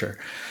to culture,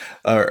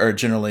 are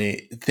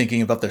generally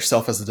thinking about their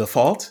self as the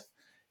default.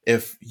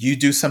 If you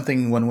do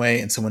something one way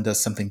and someone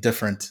does something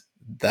different,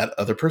 that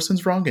other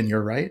person's wrong and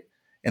you're right.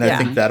 And I Yeah.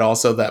 think Mhm. that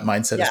also, that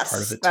mindset is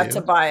part of Yes, it that's a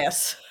too.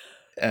 bias.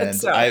 And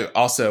So, I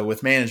also,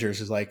 with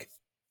managers, is like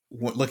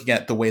looking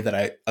at the way that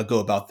I go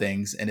about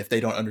things. And if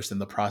they don't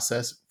understand the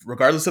process,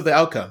 regardless of the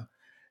outcome,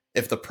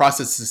 if the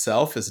process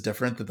itself is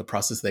different than the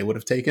process they would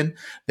have taken,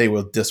 they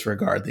will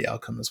disregard the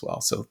outcome as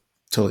well. So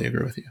totally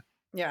agree with you.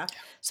 yeah.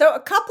 So a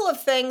couple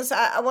of things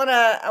I want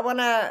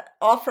to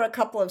offer a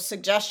couple of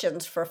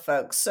suggestions for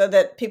folks so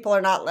that people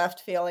are not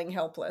left feeling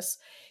helpless.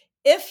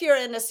 If you're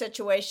in a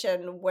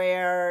situation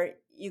where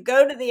you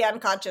go to the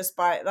unconscious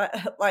bias,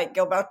 like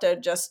Gilberto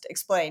just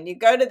explained, you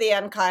go to the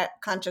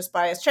unconscious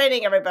bias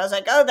training, everybody's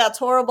like, "Oh, that's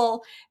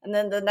horrible." And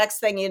then the next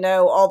thing you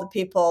know, all the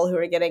people who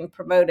are getting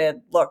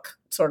promoted look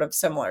sort of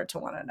similar to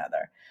one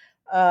another.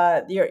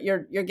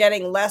 You're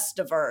getting less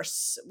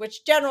diverse,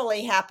 which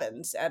generally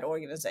happens at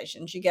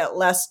organizations. You get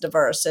less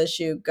diverse as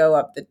you go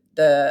up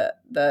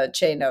the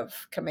chain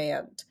of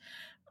command.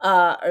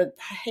 Or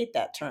I hate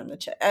that term,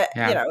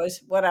 Yeah.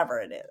 is whatever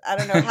it is. I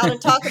don't know how to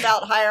talk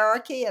about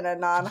hierarchy in a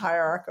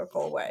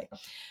non-hierarchical way,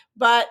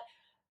 but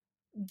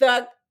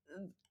the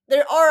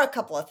there are a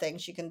couple of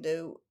things you can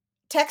do.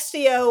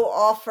 Textio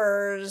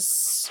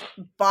offers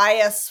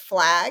bias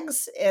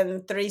flags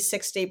in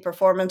 360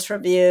 performance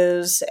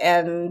reviews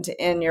and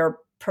in your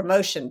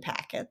promotion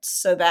packets,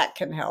 so that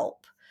can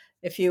help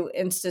if you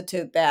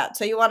institute that.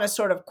 So you want to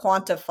sort of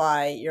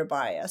quantify your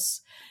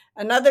bias.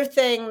 Another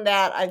thing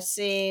that I've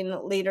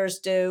seen leaders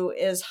do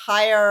is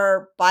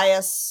hire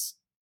bias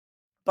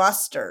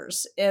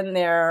busters in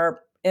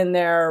their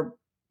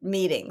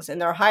meetings, in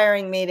their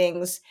hiring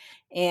meetings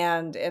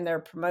and in their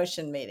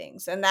promotion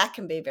meetings, and that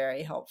can be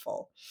very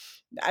helpful.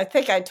 I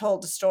think I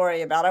told a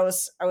story about I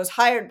was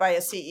hired by a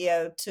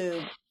CEO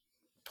to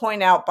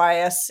point out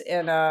bias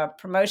in a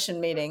promotion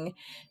meeting,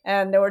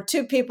 and there were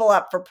two people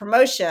up for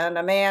promotion,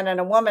 a man and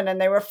a woman, and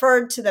they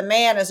referred to the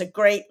man as a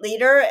great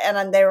leader and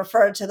then they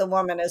referred to the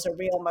woman as a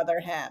real mother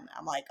hen.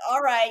 I'm like,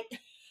 all right,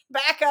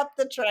 back up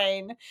the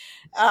train.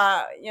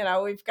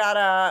 We've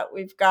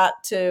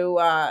got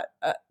to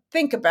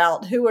think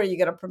about, who are you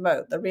going to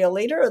promote, the real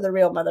leader or the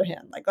real mother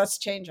hen? Like, let's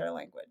change our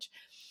language.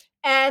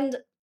 And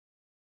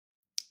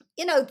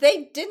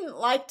they didn't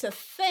like to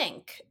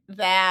think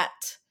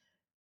that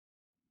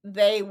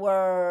they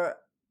were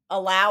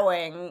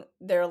allowing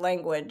their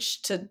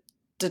language to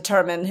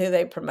determine who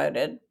they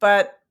promoted.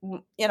 But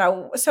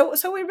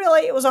so we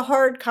really, it was a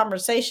hard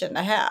conversation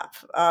to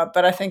have.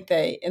 But I think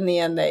in the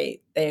end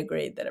they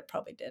agreed that it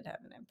probably did have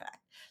an impact.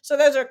 So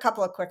those are a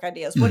couple of quick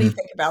ideas. What do you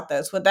think about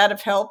those? Would that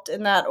have helped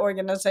in that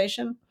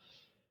organization?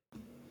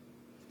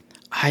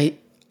 I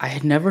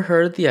had never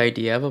heard the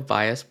idea of a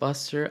bias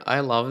buster. I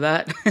love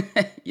that.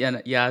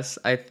 Yes,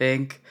 I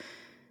think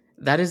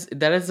that is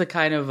the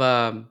kind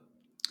of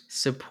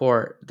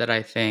support that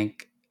I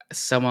think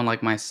someone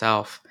like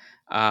myself,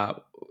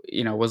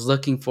 was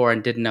looking for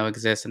and didn't know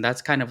exists. And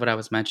that's kind of what I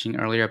was mentioning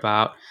earlier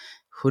about,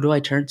 who do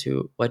I turn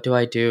to? What do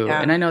I do? Yeah.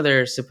 And I know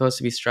there's supposed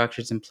to be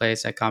structures in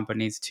place at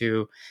companies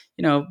to,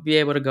 be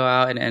able to go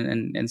out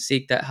and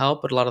seek that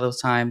help. But a lot of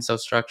those times,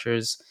 those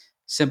structures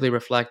simply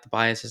reflect the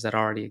biases that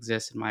already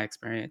exist in my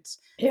experience.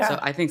 Yeah. So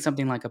I think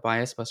something like a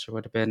bias buster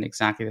would have been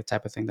exactly the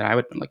type of thing that I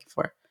would have been looking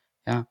for.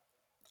 Yeah.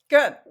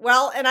 Good.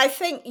 Well, and I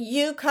think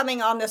you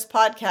coming on this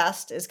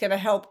podcast is going to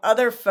help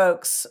other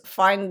folks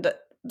find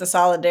the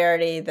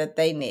solidarity that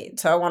they need.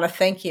 So I want to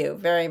thank you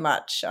very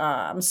much.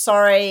 I'm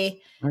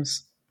sorry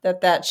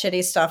that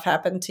shitty stuff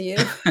happened to you.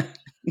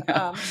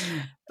 No.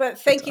 But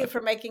thank you for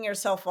making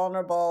yourself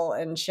vulnerable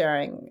and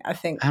sharing.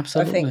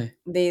 Absolutely. I think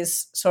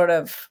these sort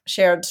of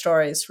shared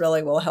stories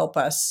really will help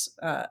us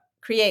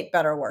create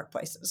better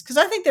workplaces. Because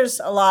I think there's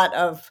a lot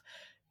of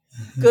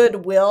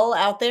goodwill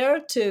out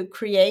there to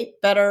create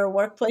better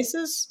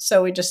workplaces.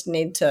 So we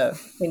need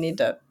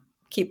to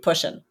keep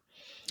pushing.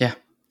 Yeah,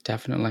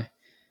 definitely.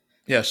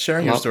 Yeah,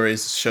 sharing your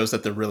stories shows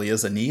that there really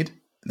is a need.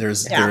 There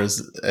is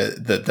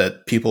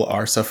that people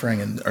are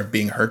suffering and are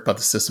being hurt by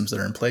the systems that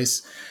are in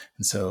place.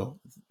 And so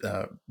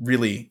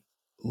really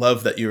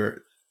love that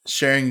you're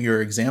sharing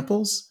your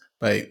examples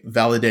by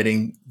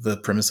validating the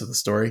premise of the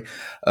story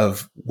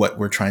of what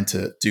we're trying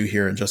to do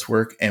here in Just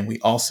Work. And we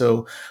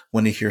also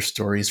want to hear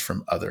stories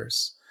from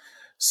others.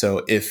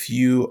 So if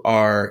you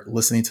are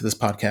listening to this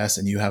podcast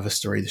and you have a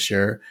story to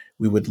share,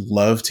 we would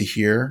love to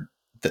hear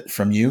that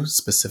from you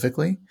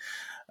specifically.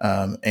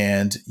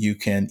 And you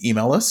can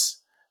email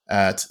us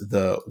at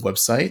the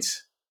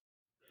website.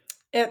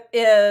 It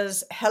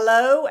is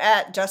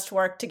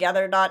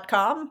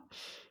hello@justworktogether.com.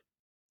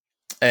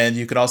 And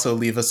you can also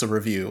leave us a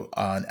review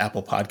on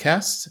Apple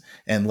Podcasts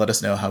and let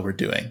us know how we're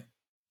doing.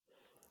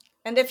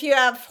 And if you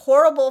have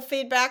horrible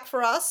feedback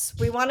for us,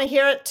 we want to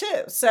hear it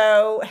too.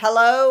 So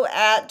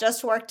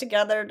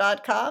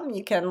hello@justworktogether.com.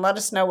 You can let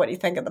us know what you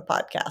think of the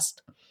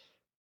podcast.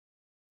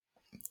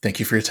 Thank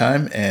you for your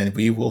time, and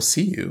we will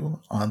see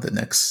you on the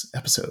next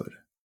episode.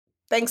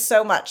 Thanks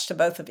so much to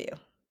both of you.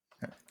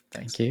 Thanks.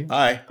 Thank you.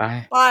 Bye.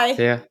 Bye. Bye.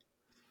 See ya.